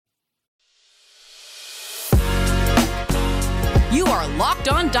You are Locked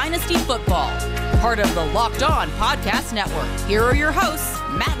On Dynasty Football, part of the Locked On Podcast Network. Here are your hosts,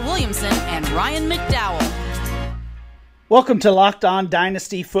 Matt Williamson and Ryan McDowell. Welcome to Locked On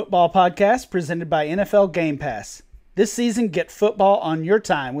Dynasty Football Podcast, presented by NFL Game Pass. This season, get football on your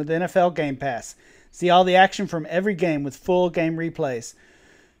time with NFL Game Pass. See all the action from every game with full game replays.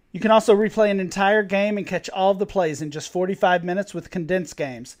 You can also replay an entire game and catch all of the plays in just 45 minutes with condensed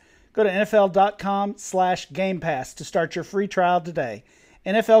games. Go to NFL.com/Game Pass to start your free trial today.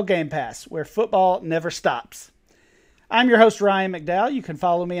 NFL Game Pass, where football never stops. I'm your host, Ryan McDowell. You can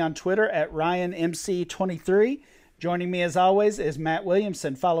follow me on Twitter at RyanMC23. Joining me as always is Matt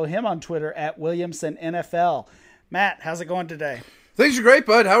Williamson. Follow him on Twitter at WilliamsonNFL. Matt, how's it going today? Things are great,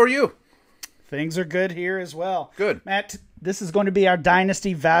 bud. How are you? Things are good here as well. Good. Matt, this is going to be our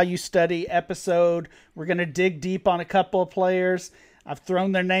Dynasty Value Study episode. We're going to dig deep on a couple of players. I've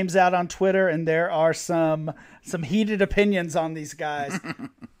thrown their names out on Twitter, and there are some heated opinions on these guys.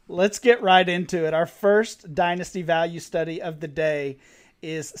 Let's get right into it. Our first Dynasty Value Study of the day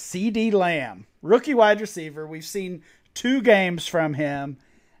is CeeDee Lamb, rookie wide receiver. We've seen 2 games from him,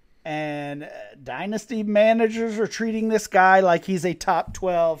 and Dynasty managers are treating this guy like he's a top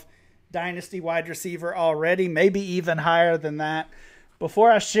 12 Dynasty wide receiver already, maybe even higher than that.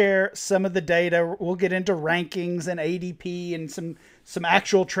 Before I share some of the data, we'll get into rankings and ADP and some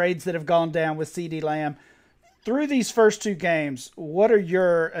actual trades that have gone down with CeeDee Lamb. Through these first 2 games, what are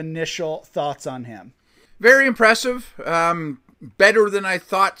your initial thoughts on him? Very impressive. Better than I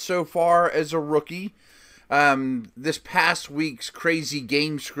thought so far as a rookie. This past week's crazy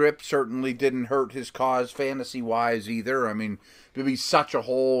game script certainly didn't hurt his cause fantasy-wise either. I mean, to be such a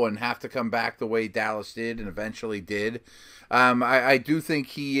hole and have to come back the way Dallas did and eventually did. I do think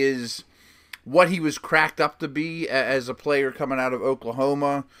he is what he was cracked up to be as a player coming out of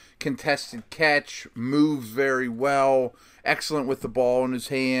Oklahoma. Contested catch, moves very well, excellent with the ball in his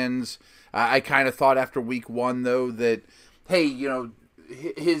hands. I kind of thought after week 1, though, that, hey, you know,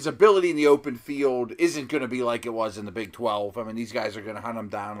 his ability in the open field isn't going to be like it was in the Big 12. I mean, these guys are going to hunt him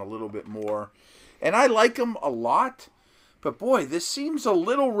down a little bit more. And I like him a lot. But, boy, this seems a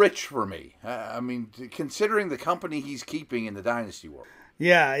little rich for me. I mean, considering the company he's keeping in the Dynasty world.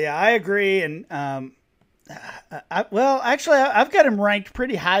 Yeah, I agree. And, I've got him ranked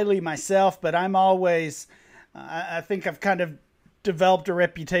pretty highly myself, but I'm always, I think I've kind of developed a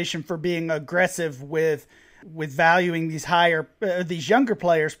reputation for being aggressive with valuing these younger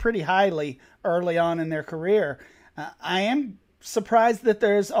players pretty highly early on in their career. I am surprised that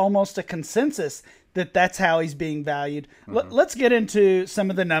there's almost a consensus that that's how he's being valued. Mm-hmm. Let's get into some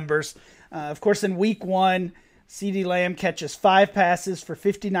of the numbers. Of course, in week 1, CeeDee Lamb catches 5 passes for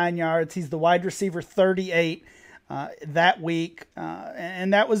 59 yards. He's the wide receiver 38 that week.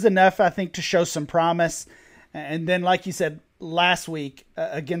 And that was enough, I think, to show some promise. And then, like you said, last week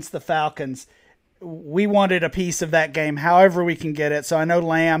against the Falcons, we wanted a piece of that game however we can get it. So I know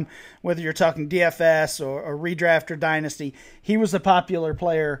Lamb, whether you're talking DFS or redraft or dynasty, he was a popular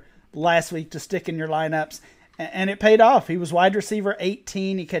player last week to stick in your lineups, and it paid off. He was wide receiver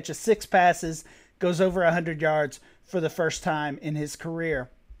 18. He catches 6 passes, goes over 100 yards for the first time in his career.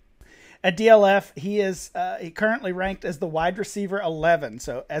 At DLF, he currently ranked as the wide receiver 11.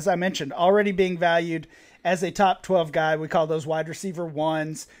 So as I mentioned, already being valued as a top 12 guy. We call those wide receiver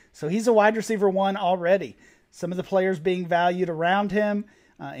 1s. So he's a wide receiver 1 already. Some of the players being valued around him,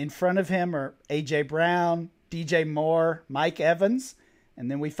 in front of him, are A.J. Brown, DJ Moore, Mike Evans, and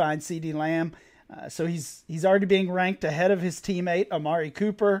then we find CeeDee Lamb. So he's already being ranked ahead of his teammate, Amari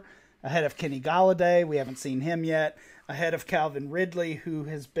Cooper, ahead of Kenny Golladay. We haven't seen him yet. Ahead of Calvin Ridley, who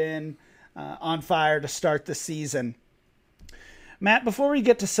has been on fire to start the season. Matt, before we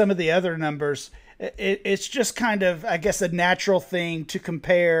get to some of the other numbers, it's just kind of, I guess, a natural thing to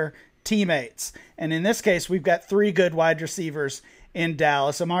compare teammates. And in this case, we've got 3 good wide receivers in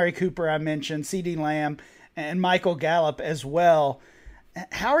Dallas. Amari Cooper, I mentioned, CeeDee Lamb, and Michael Gallup as well.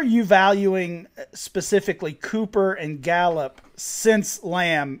 How are you valuing specifically Cooper and Gallup since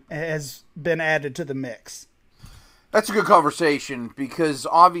Lamb has been added to the mix? That's a good conversation because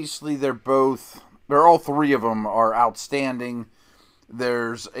obviously all 3 of them are outstanding.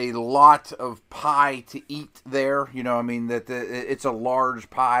 There's a lot of pie to eat there. You know, I mean, it's a large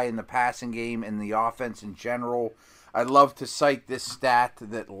pie in the passing game and the offense in general. I love to cite this stat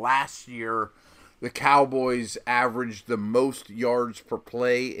that last year the Cowboys averaged the most yards per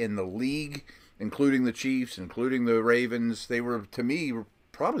play in the league, including the Chiefs, including the Ravens. They were, to me,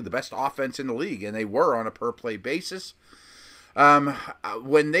 probably the best offense in the league, and they were on a per-play basis.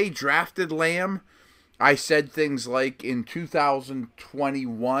 When they drafted Lamb, I said things like in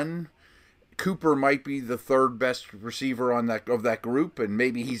 2021, Cooper might be the third best receiver of that group, and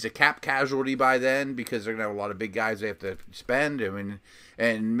maybe he's a cap casualty by then because they're going to have a lot of big guys they have to spend. I mean,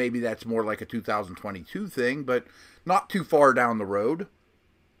 and maybe that's more like a 2022 thing, but not too far down the road.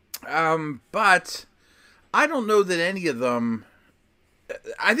 But I don't know that any of them.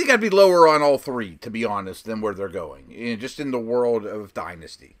 I think I'd be lower on all three, to be honest, than where they're going. Just in the world of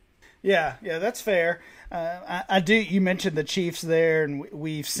Dynasty. Yeah, that's fair. I do. You mentioned the Chiefs there, and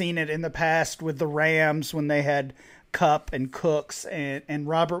we've seen it in the past with the Rams when they had Kupp and Cooks and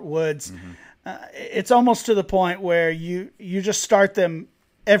Robert Woods. Mm-hmm. It's almost to the point where you just start them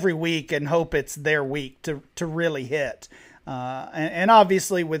every week and hope it's their week to really hit. And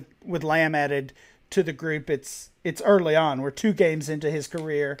obviously with Lamb added to the group, it's early on. We're 2 games into his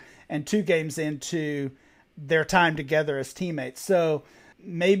career and 2 games into their time together as teammates. So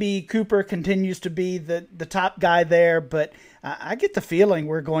maybe Cooper continues to be the top guy there, but I get the feeling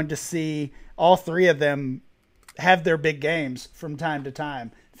we're going to see all 3 of them have their big games from time to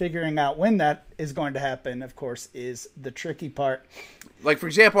time. Figuring out when that is going to happen, of course, is the tricky part. Like, for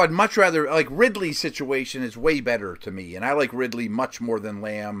example, I'd much rather, like, Ridley's situation is way better to me, and I like Ridley much more than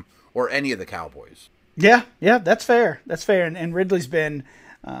Lamb or any of the Cowboys. Yeah, that's fair. That's fair. And Ridley's been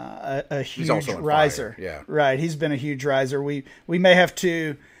a huge riser. Yeah, right. He's been a huge riser. We may have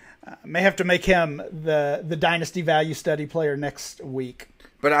to make him the dynasty value study player next week.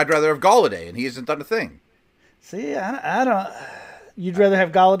 But I'd rather have Golladay, and he hasn't done a thing. See, I don't. You'd rather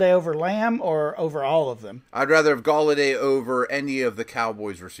have Golladay over Lamb or over all of them? I'd rather have Golladay over any of the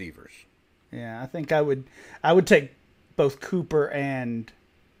Cowboys receivers. Yeah, I think I would take both Cooper and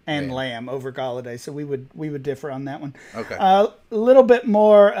Lamb over Golladay, so we would differ on that one. Okay. A little bit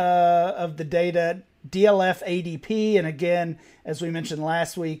more of the data, DLF ADP, and again, as we mentioned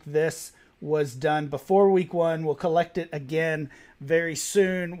last week, this was done before week 1. We'll collect it again very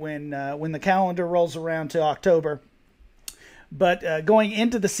soon when the calendar rolls around to October. But going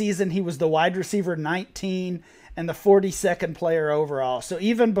into the season, he was the wide receiver 19 and the 42nd player overall. So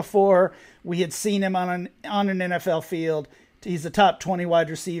even before we had seen him on an NFL field, he's a top 20 wide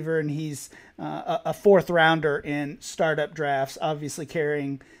receiver, and he's a 4th rounder in startup drafts, obviously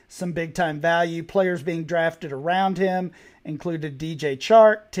carrying some big-time value. Players being drafted around him included DJ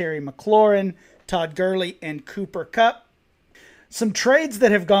Chark, Terry McLaurin, Todd Gurley, and Cooper Kupp. Some trades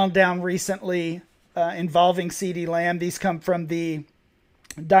that have gone down recently involving CeeDee Lamb. These come from the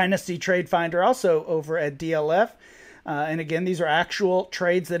Dynasty Trade Finder, also over at DLF. And again, these are actual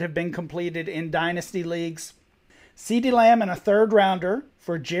trades that have been completed in Dynasty leagues. CeeDee Lamb and a 3rd rounder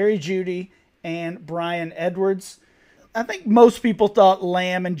for Jerry Jeudy and Bryan Edwards. I think most people thought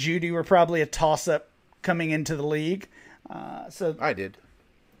Lamb and Jeudy were probably a toss-up coming into the league. So I did.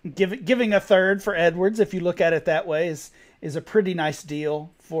 Giving a 3rd for Edwards, if you look at it that way, is a pretty nice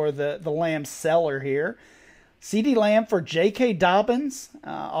deal for the Lamb seller here. CeeDee Lamb for J.K. Dobbins,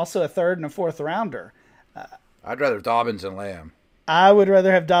 also a 3rd and a 4th rounder. I'd rather have Dobbins than Lamb. I would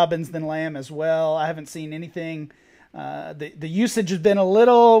rather have Dobbins than Lamb as well. I haven't seen anything. The usage has been a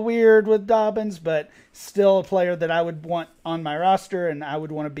little weird with Dobbins, but still a player that I would want on my roster, and I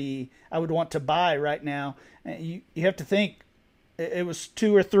would want to buy right now. You have to think it was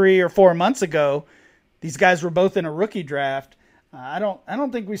 2 or 3 or 4 months ago. These guys were both in a rookie draft. I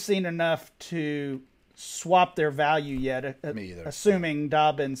don't think we've seen enough to swap their value yet. Me either. Assuming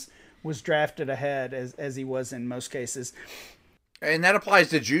Dobbins was drafted ahead as he was in most cases. And that applies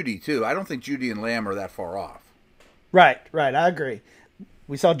to Jeudy too. I don't think Jeudy and Lamb are that far off. Right. I agree.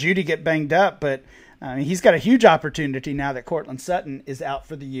 We saw Jeudy get banged up, but he's got a huge opportunity now that Cortland Sutton is out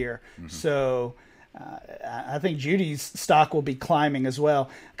for the year. Mm-hmm. So I think Judy's stock will be climbing as well.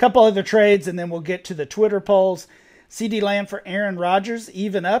 A couple other trades, and then we'll get to the Twitter polls. CeeDee Lamb for Aaron Rodgers,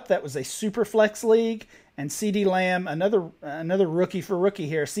 even up. That was a super flex league. And CeeDee Lamb, another rookie for rookie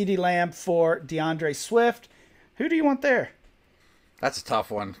here. CeeDee Lamb for DeAndre Swift. Who do you want there? That's a tough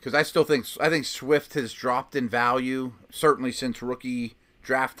one because I think Swift has dropped in value, certainly since rookie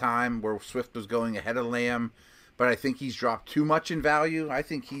draft time where Swift was going ahead of Lamb, but I think he's dropped too much in value. I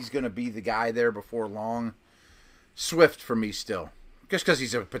think he's going to be the guy there before long. Swift for me still, just because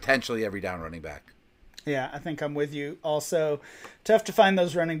he's a potentially every down running back. Yeah, I think I'm with you. Also, tough to find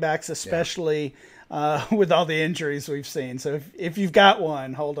those running backs, especially with all the injuries we've seen. So if you've got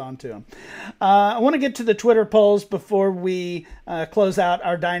one, hold on to them. I want to get to the Twitter polls before we close out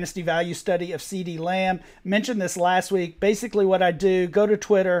our Dynasty Value study of CeeDee Lamb. Mentioned this last week. Basically what I do, go to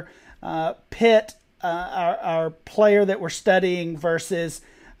Twitter, pit our player that we're studying versus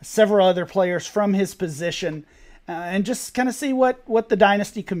several other players from his position, and just kind of see what the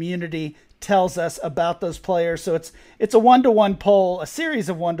Dynasty community tells us about those players. So it's a 1-to-1 poll, a series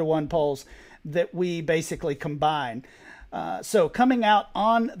of 1-to-1 polls that we basically combine. So coming out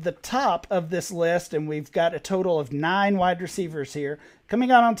on the top of this list, and we've got a total of 9 wide receivers here.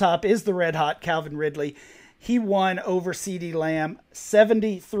 Coming out on top is the red hot Calvin Ridley. He won over CeeDee Lamb,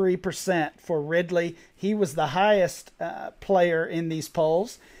 73% for Ridley. He was the highest player in these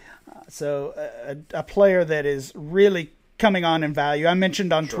polls. So a player that is really coming on in value. I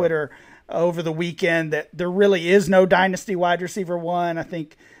mentioned on Twitter over the weekend that there really is no dynasty wide receiver one. I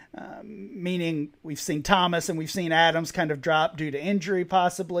think meaning we've seen Thomas and we've seen Adams kind of drop due to injury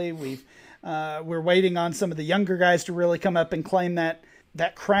possibly. We're waiting on some of the younger guys to really come up and claim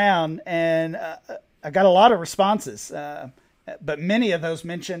that crown. And I got a lot of responses, but many of those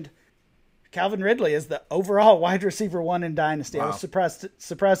mentioned Calvin Ridley is the overall wide receiver one in Dynasty. Wow. I was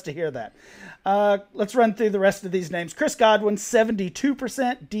surprised to hear that. Let's run through the rest of these names. Chris Godwin,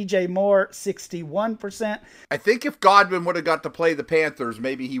 72%. DJ Moore, 61%. I think if Godwin would have got to play the Panthers,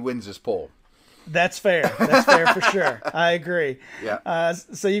 maybe he wins this poll. That's fair. That's fair for sure. I agree. Yeah.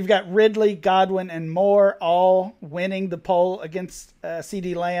 So you've got Ridley, Godwin, and Moore all winning the poll against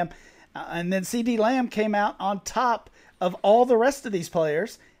CeeDee Lamb. And then CeeDee Lamb came out on top of all the rest of these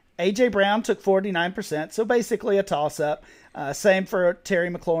players. A.J. Brown took 49%, so basically a toss-up. Same for Terry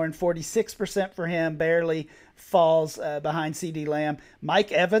McLaurin, 46% for him, barely falls behind CeeDee Lamb.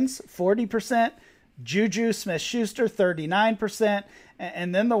 Mike Evans, 40%. Juju Smith-Schuster, 39%.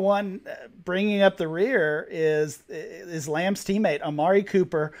 And then the one bringing up the rear is Lamb's teammate, Amari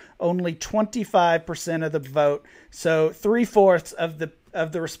Cooper, only 25% of the vote. So 3/4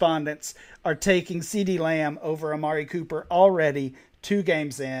 of the respondents are taking CeeDee Lamb over Amari Cooper already 2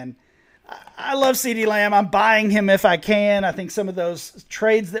 games in. I love CeeDee Lamb. I'm buying him if I can. I think some of those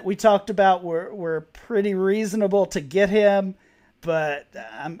trades that we talked about were pretty reasonable to get him, but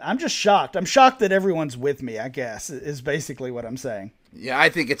I'm just shocked. I'm shocked that everyone's with me, I guess, is basically what I'm saying. Yeah, I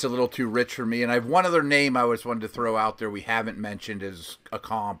think it's a little too rich for me. And I have one other name I always wanted to throw out there we haven't mentioned as a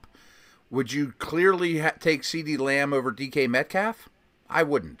comp. Would you clearly take CeeDee Lamb over DK Metcalf? I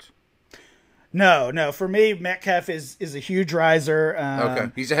wouldn't. No. For me, Metcalf is a huge riser.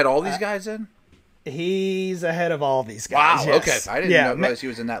 Okay. He's ahead of all these guys then? He's ahead of all these guys. Wow, yes. Okay. I didn't realize he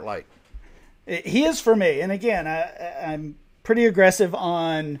was in that light. He is for me. And again, I'm pretty aggressive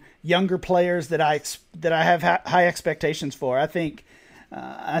on younger players that I have high expectations for. I think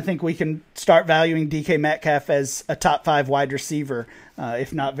we can start valuing DK Metcalf as a top 5 wide receiver,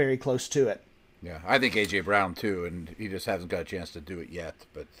 if not very close to it. Yeah, I think A.J. Brown too, and he just hasn't got a chance to do it yet.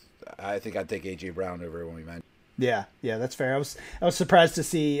 But I think I'd take A.J. Brown over when we mentioned. Yeah, that's fair. I was surprised to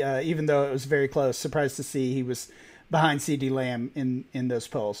see, even though it was very close, surprised to see he was behind CeeDee Lamb in those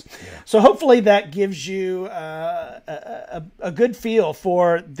polls. Yeah. So hopefully that gives you a good feel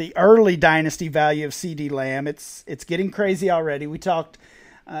for the early dynasty value of CeeDee Lamb. It's getting crazy already. We talked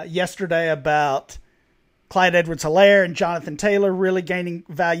yesterday about Clyde Edwards-Helaire and Jonathan Taylor really gaining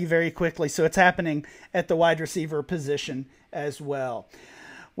value very quickly. So it's happening at the wide receiver position as well.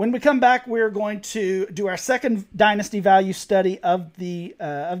 When we come back, we're going to do our second dynasty value study of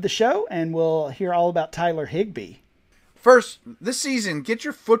the show, and we'll hear all about Tyler Higbee. First, this season, get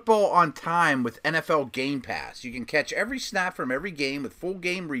your football on time with NFL Game Pass. You can catch every snap from every game with full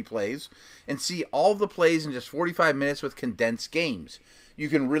game replays and see all the plays in just 45 minutes with condensed games. You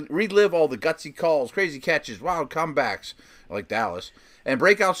can relive all the gutsy calls, crazy catches, wild comebacks, like Dallas, and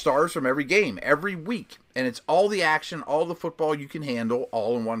breakout stars from every game, every week. And it's all the action, all the football you can handle,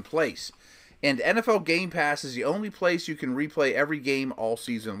 all in one place. And NFL Game Pass is the only place you can replay every game all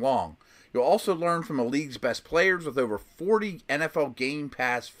season long. You'll also learn from the league's best players with over 40 NFL Game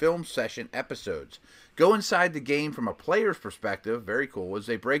Pass film session episodes. Go inside the game from a player's perspective, very cool, as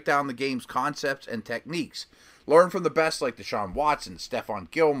they break down the game's concepts and techniques. Learn from the best like Deshaun Watson,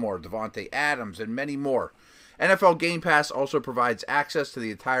 Stephon Gilmore, Devontae Adams, and many more. NFL Game Pass also provides access to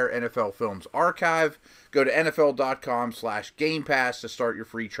the entire NFL Films archive. Go to NFL.com/Game Pass to start your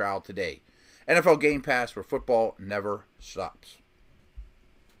free trial today. NFL Game Pass, where football never stops.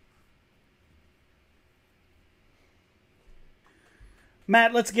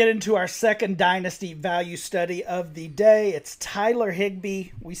 Matt, let's get into our second dynasty value study of the day. It's Tyler Higbee.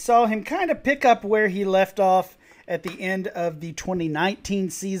 We saw him kind of pick up where he left off at the end of the 2019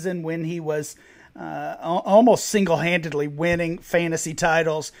 season when he was almost single-handedly winning fantasy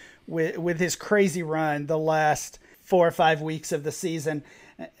titles with his crazy run the last 4 or 5 weeks of the season.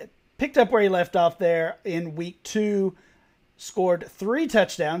 Picked up where he left off there in week 2. Scored 3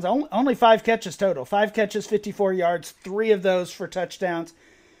 touchdowns, only 5 catches total. 5 catches, 54 yards, 3 of those for touchdowns.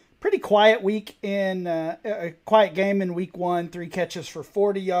 Pretty quiet week a quiet game in week 1, 3 catches for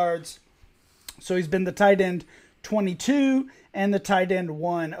 40 yards. So he's been the tight end 22 and the tight end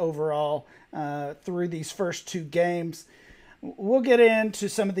 1 overall through these first 2 games. We'll get into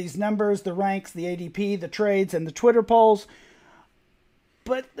some of these numbers, the ranks, the ADP, the trades, and the Twitter polls.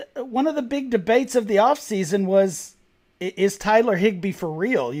 But one of the big debates of the offseason was, is Tyler Higbee for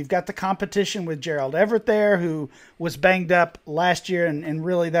real? You've got the competition with Gerald Everett there, who was banged up last year, and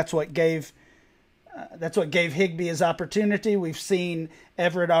really that's what gave Higbee his opportunity. We've seen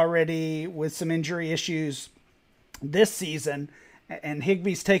Everett already with some injury issues this season, and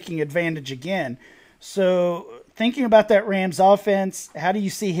Higbee's taking advantage again. So thinking about that Rams offense, how do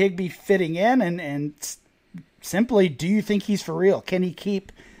you see Higbee fitting in? And simply, do you think he's for real? Can he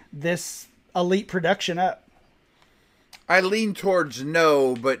keep this elite production up? I lean towards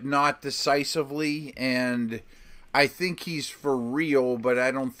no, but not decisively. And I think he's for real, but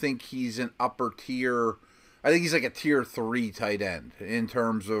I don't think he's an upper tier. I think he's like a tier 3 tight end in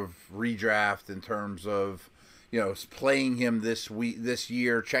terms of redraft, in terms of, playing him this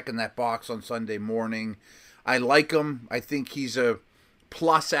year, checking that box on Sunday morning. I like him. I think he's a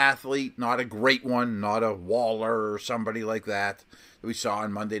plus athlete, not a great one, not a Waller or somebody like that we saw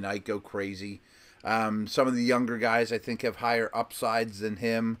on Monday night go crazy. Some of the younger guys I think have higher upsides than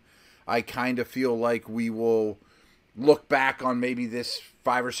him. I kind of feel like we will look back on maybe this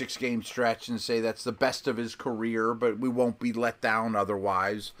 5 or 6 game stretch and say that's the best of his career, but we won't be let down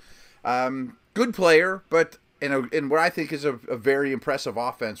otherwise. Good player, but in what I think is a very impressive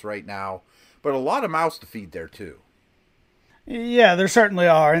offense right now, but a lot of mouths to feed there too. Yeah, there certainly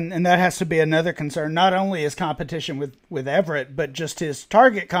are, and that has to be another concern. Not only his competition with Everett, but just his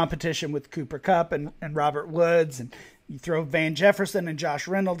target competition with Cooper Kupp and Robert Woods, and you throw Van Jefferson and Josh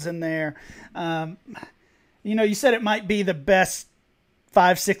Reynolds in there. You said it might be the best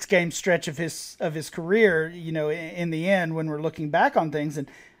 5-6 game stretch of his career, in the end when we're looking back on things, and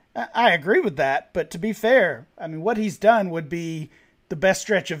I agree with that. But to be fair, I mean, what he's done would be the best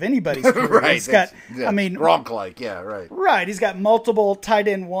stretch of anybody's career. Right. He's got, Gronk-like, yeah, right. Right. He's got multiple tight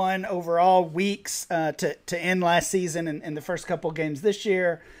end 1 overall weeks to end last season and the first couple games this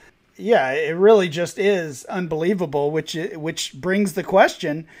year. Yeah, it really just is unbelievable, which brings the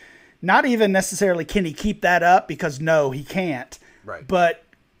question, not even necessarily can he keep that up, because no, he can't. Right. But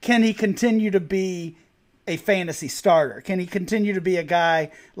can he continue to be a fantasy starter? Can he continue to be a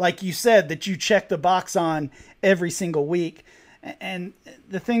guy, like you said, that you check the box on every single week? And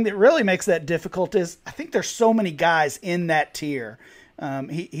the thing that really makes that difficult is I think there's so many guys in that tier.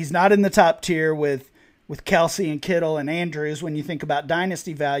 He's not in the top tier with Kelsey and Kittle and Andrews when you think about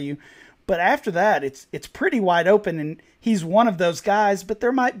dynasty value. But after that, it's pretty wide open, and he's one of those guys, but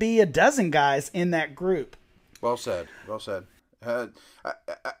there might be a dozen guys in that group. Well said.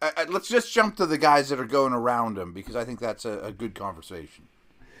 Let's just jump to the guys that are going around him, because I think that's a good conversation.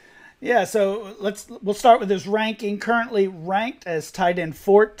 Yeah, so we'll start with his ranking. Currently ranked as tight end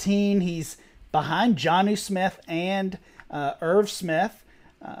 14. He's behind Jonnu Smith and Irv Smith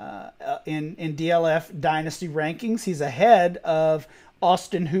in DLF Dynasty rankings. He's ahead of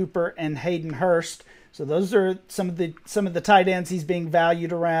Austin Hooper and Hayden Hurst. So those are some of the tight ends he's being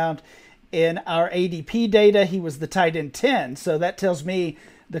valued around. In our ADP data, he was the tight end 10. So that tells me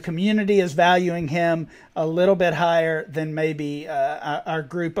the community is valuing him a little bit higher than maybe our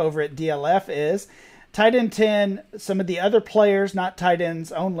group over at DLF is. Tight end 10, some of the other players, not tight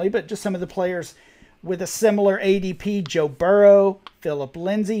ends only, but just some of the players with a similar ADP, Joe Burrow, Phillip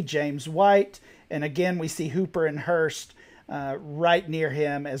Lindsay, James White, and again, we see Hooper and Hurst right near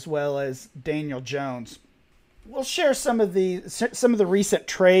him, as well as Daniel Jones. We'll share some of the recent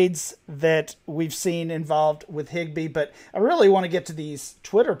trades that we've seen involved with Higbee, but I really want to get to these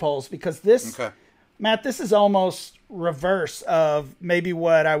Twitter polls, because Matt, this is almost reverse of maybe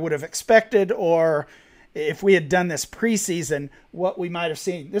what I would have expected, or if we had done this preseason, what we might have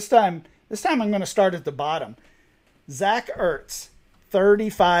seen. This time I'm going to start at the bottom. Zach Ertz,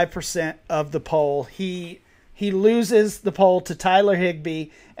 35% of the poll. He loses the poll to Tyler Higbee,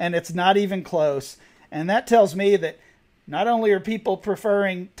 and it's not even close. And that tells me that not only are people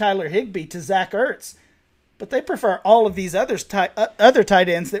preferring Tyler Higbee to Zach Ertz, but they prefer all of these other tight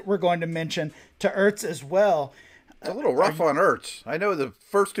ends that we're going to mention to Ertz as well. It's a little rough on Ertz. I know the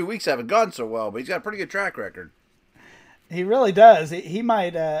first 2 weeks haven't gone so well, but he's got a pretty good track record. He really does. He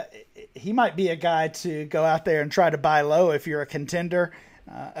might be a guy to go out there and try to buy low if you're a contender.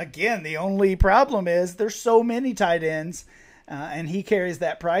 Again, the only problem is there's so many tight ends, and he carries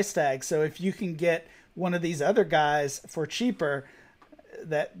that price tag. So if you can get one of these other guys for cheaper,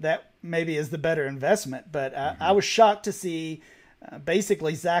 that maybe is the better investment. But I was shocked to see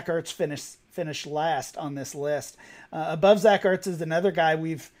basically Zach Ertz finish last on this list. Above Zach Ertz is another guy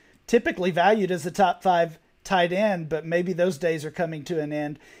we've typically valued as a top 5 tight end, but maybe those days are coming to an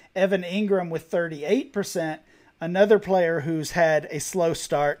end. Evan Ingram with 38%, another player who's had a slow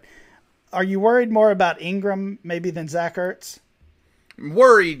start. Are you worried more about Ingram maybe than Zach Ertz?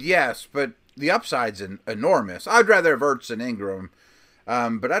 Worried, yes, but the upside's enormous. I'd rather have Ertz than Ingram,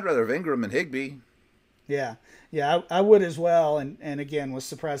 but I'd rather have Ingram than Higbee. Yeah, I would as well, and again, was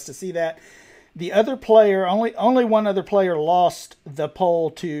surprised to see that. The other player, only one other player lost the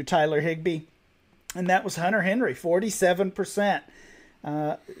poll to Tyler Higbee, and that was Hunter Henry, 47%.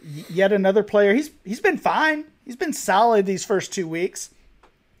 Yet another player. He's been fine. He's been solid these first 2 weeks,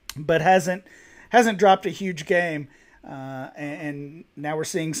 but hasn't dropped a huge game. And now we're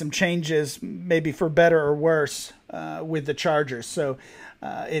seeing some changes, maybe for better or worse, with the Chargers. So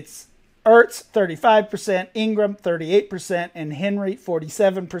it's Ertz 35%, Ingram 38%, and Henry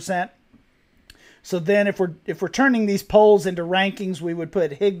 47%. So then, if we're turning these polls into rankings, we would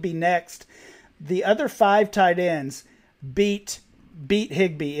put Higbee next. The other 5 tight ends beat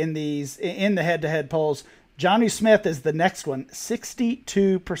Higbee in the head-to-head polls. Jonnu Smith is the next one,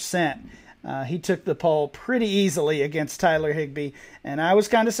 62%. He took the poll pretty easily against Tyler Higbee, and I was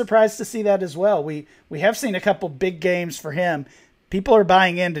kind of surprised to see that as well. We have seen a couple big games for him. People are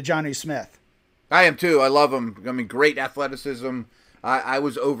buying into Jonnu Smith. I am too. I love him. I mean, great athleticism. I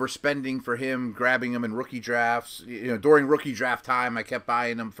was overspending for him, grabbing him in rookie drafts. During rookie draft time, I kept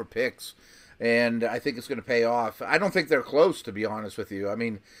buying him for picks, and I think it's going to pay off. I don't think they're close, to be honest with you. I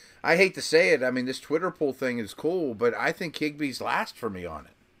mean, I hate to say it. I mean, this Twitter poll thing is cool, but I think Higbee's last for me on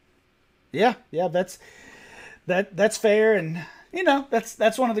it. Yeah, that's fair, and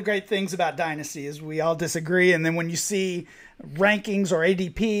that's one of the great things about Dynasty is we all disagree, and then when you see rankings or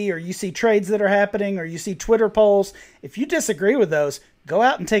ADP, or you see trades that are happening, or you see Twitter polls, if you disagree with those, go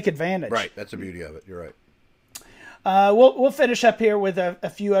out and take advantage. Right, that's the beauty of it. You're right. We'll finish up here with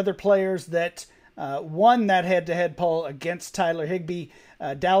a few other players that won that head-to-head poll against Tyler Higbee.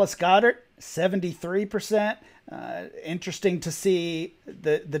 Dallas Goedert, 73%. Interesting to see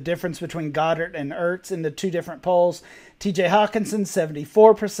the difference between Goddard and Ertz in the 2 different polls. TJ Hawkinson,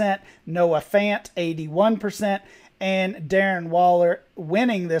 74%. Noah Fant, 81%. And Darren Waller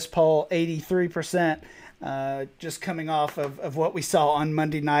winning this poll, 83%. Just coming off of what we saw on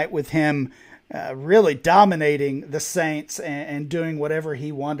Monday night with him really dominating the Saints and doing whatever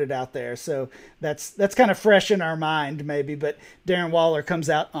he wanted out there. So that's kind of fresh in our mind maybe, but Darren Waller comes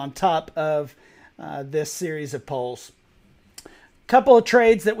out on top of this series of polls. Couple of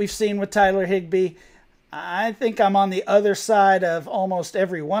trades that we've seen with Tyler Higbee. I think I'm on the other side of almost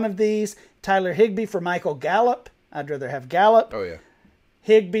every one of these. Tyler Higbee for Michael Gallup. I'd rather have Gallup. Oh, yeah.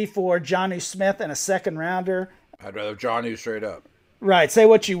 Higbee for Jonnu Smith and a second rounder. I'd rather have Jonnu straight up. Right. Say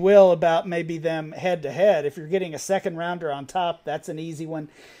what you will about maybe them head-to-head. If you're getting a second rounder on top, that's an easy one.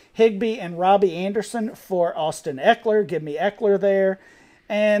 Higbee and Robbie Anderson for Austin Eckler. Give me Eckler there.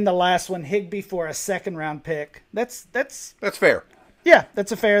 And the last one, Higbee for a second-round pick. That's fair. Yeah,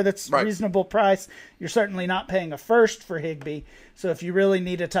 that's right. Reasonable price. You're certainly not paying a first for Higbee. So if you really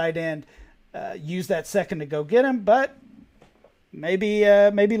need a tight end, use that second to go get him. But maybe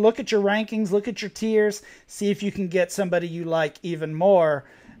look at your rankings, look at your tiers, see if you can get somebody you like even more.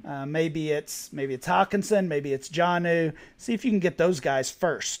 Maybe it's Hawkinson, maybe it's Jonnu. See if you can get those guys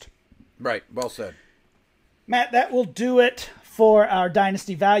first. Right. Well said. Matt, that will do it for our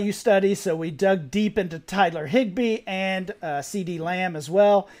Dynasty Value Study. So we dug deep into Tyler Higbee and CeeDee Lamb as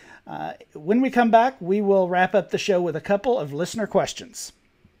well. When we come back, we will wrap up the show with a couple of listener questions.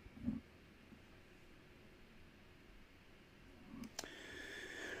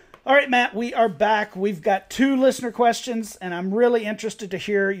 All right, Matt, we are back. We've got 2 listener questions, and I'm really interested to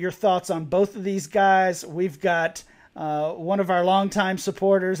hear your thoughts on both of these guys. We've got one of our longtime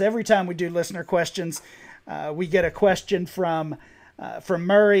supporters. Every time we do listener questions, we get a question from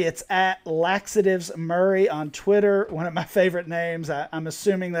Murray. It's at Laxatives Murray on Twitter, one of my favorite names. I'm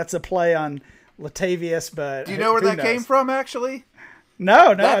assuming that's a play on Latavius, but do you know where that came from, actually?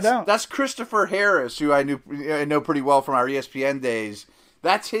 No, I don't. That's Christopher Harris, who I know pretty well from our ESPN days.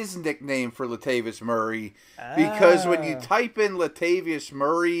 That's his nickname for Latavius Murray, because when you type in Latavius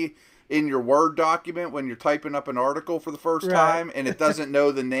Murray in your Word document, when you're typing up an article for the first time and it doesn't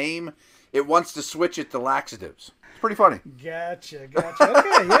know the name, it wants to switch it to Laxatives. It's pretty funny. Gotcha.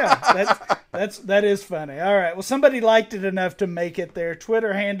 Okay, yeah, that is funny. All right, well, somebody liked it enough to make it their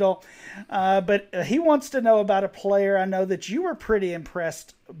Twitter handle, but he wants to know about a player I know that you were pretty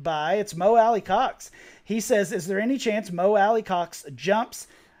impressed by. It's Mo Alley-Cox. He says, is there any chance Mo Alley-Cox jumps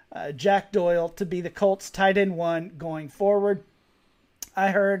Jack Doyle to be the Colts tight end 1 going forward?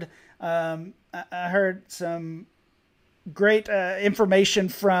 I heard some great information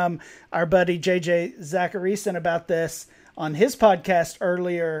from our buddy JJ Zacharyson about this on his podcast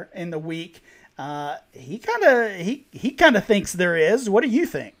earlier in the week. He kind of thinks there is. What do you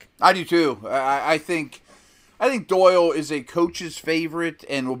think? I do too. I think Doyle is a coach's favorite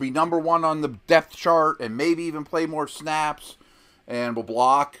and will be number one on the depth chart and maybe even play more snaps and will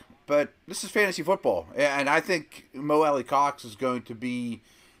block. But this is fantasy football, and I think Mo Alie-Cox is going to be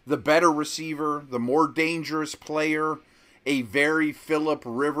the better receiver, the more dangerous player, a very Phillip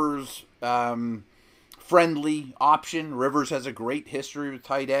Rivers friendly option. Rivers has a great history with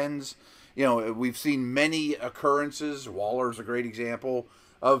tight ends. You know, we've seen many occurrences. Waller's a great example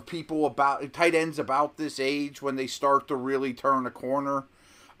of tight ends about this age when they start to really turn a corner.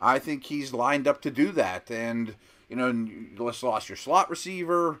 I think he's lined up to do that. And, you know, you just lost your slot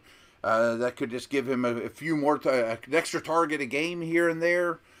receiver. That could just give him a few more, an extra target a game here and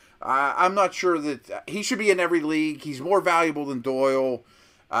there. I'm not sure that he should be in every league. He's more valuable than Doyle.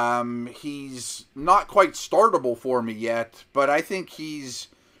 He's not quite startable for me yet, but I think he's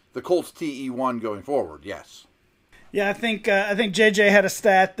the Colts TE1 going forward. Yes. Yeah, I think JJ had a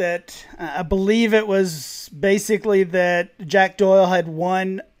stat that I believe it was basically that Jack Doyle had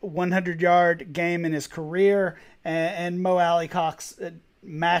one 100-yard game in his career, and Mo Alie-Cox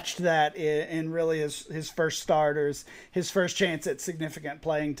matched that in really his first starters, his first chance at significant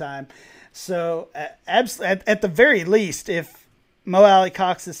playing time. So at the very least, if Mo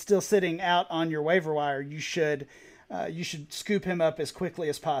Alie-Cox is still sitting out on your waiver wire, you should scoop him up as quickly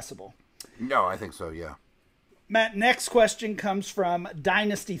as possible. No, I think so, yeah. Matt, next question comes from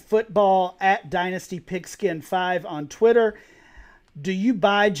Dynasty Football at Dynasty Pigskin 5 on Twitter. Do you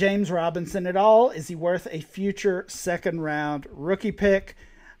buy James Robinson at all? Is he worth a future second-round rookie pick?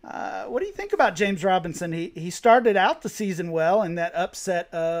 What do you think about James Robinson? He started out the season well in that upset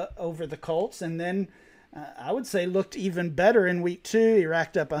over the Colts, and then I would say looked even better in week 2. He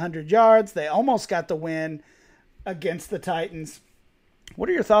racked up 100 yards. They almost got the win against the Titans. What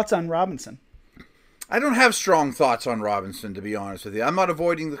are your thoughts on Robinson? I don't have strong thoughts on Robinson, to be honest with you. I'm not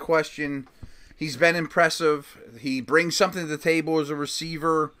avoiding the question. He's been impressive. He brings something to the table as a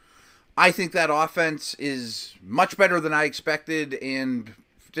receiver. I think that offense is much better than I expected and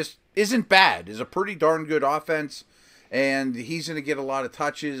just isn't bad. It's a pretty darn good offense, and he's going to get a lot of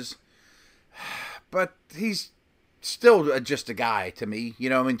touches. But he's still just a guy to me, you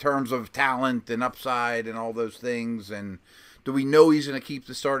know, in terms of talent and upside and all those things. And do we know he's going to keep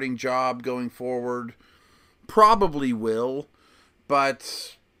the starting job going forward? Probably will,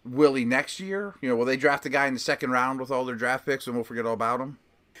 but will he next year? You know, will they draft a guy in the second round with all their draft picks and we'll forget all about him?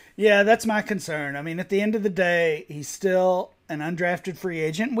 Yeah, that's my concern. I mean, at the end of the day, he's still an undrafted free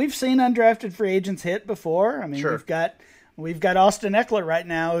agent. We've seen undrafted free agents hit before. I mean, sure. we've got Austin Eckler right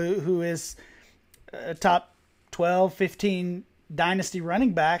now, who is a top 12, 15 dynasty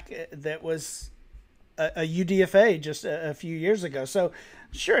running back that was a UDFA just a few years ago. So,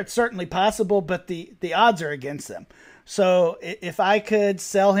 sure, it's certainly possible, but the odds are against them. So, if I could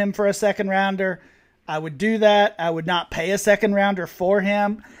sell him for a second rounder, I would do that. I would not pay a second rounder for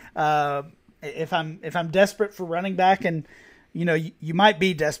him. If I'm desperate for running back, and you know you might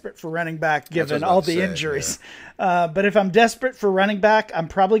be desperate for running back given all the injuries. Yeah. But if I'm desperate for running back, I'm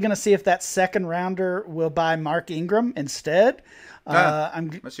probably going to see if that second rounder will buy Mark Ingram instead. I'm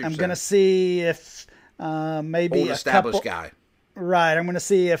going to see if maybe old established guy. Right. I'm going to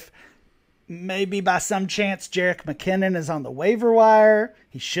see if maybe by some chance Jerick McKinnon is on the waiver wire.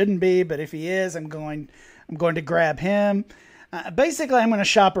 He shouldn't be, but if he is, I'm going to grab him. Basically, I'm going to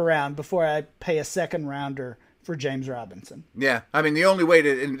shop around before I pay a second rounder for James Robinson. Yeah. I mean, the only way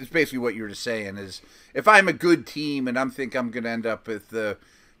to, and it's basically what you were just saying, is if I'm a good team and I'm going to end up with the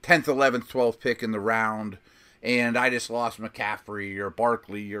 10th, 11th, 12th pick in the round, and I just lost McCaffrey or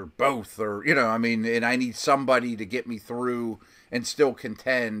Barkley or both, or, you know, I mean, and I need somebody to get me through and still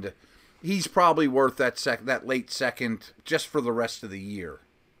contend, he's probably worth that late second just for the rest of the year.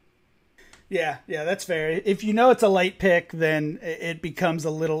 Yeah, that's fair. If you know it's a late pick, then it becomes a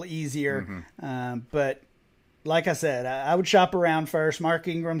little easier. Mm-hmm. But like I said, I would shop around first. Mark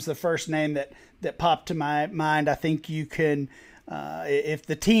Ingram's the first name that popped to my mind. I think you can, if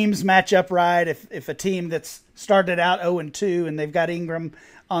the teams match up right, if a team that's started out 0-2 and they've got Ingram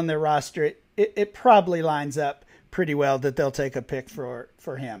on their roster, it probably lines up pretty well that they'll take a pick for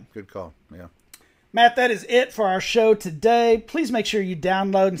him. Good call, yeah. Matt, that is it for our show today. Please make sure you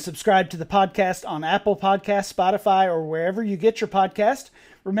download and subscribe to the podcast on Apple Podcasts, Spotify, or wherever you get your podcast.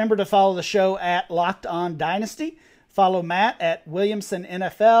 Remember to follow the show at Locked On Dynasty. Follow Matt at Williamson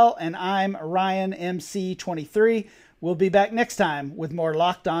NFL, and I'm Ryan MC23. We'll be back next time with more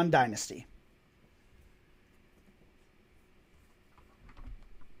Locked On Dynasty.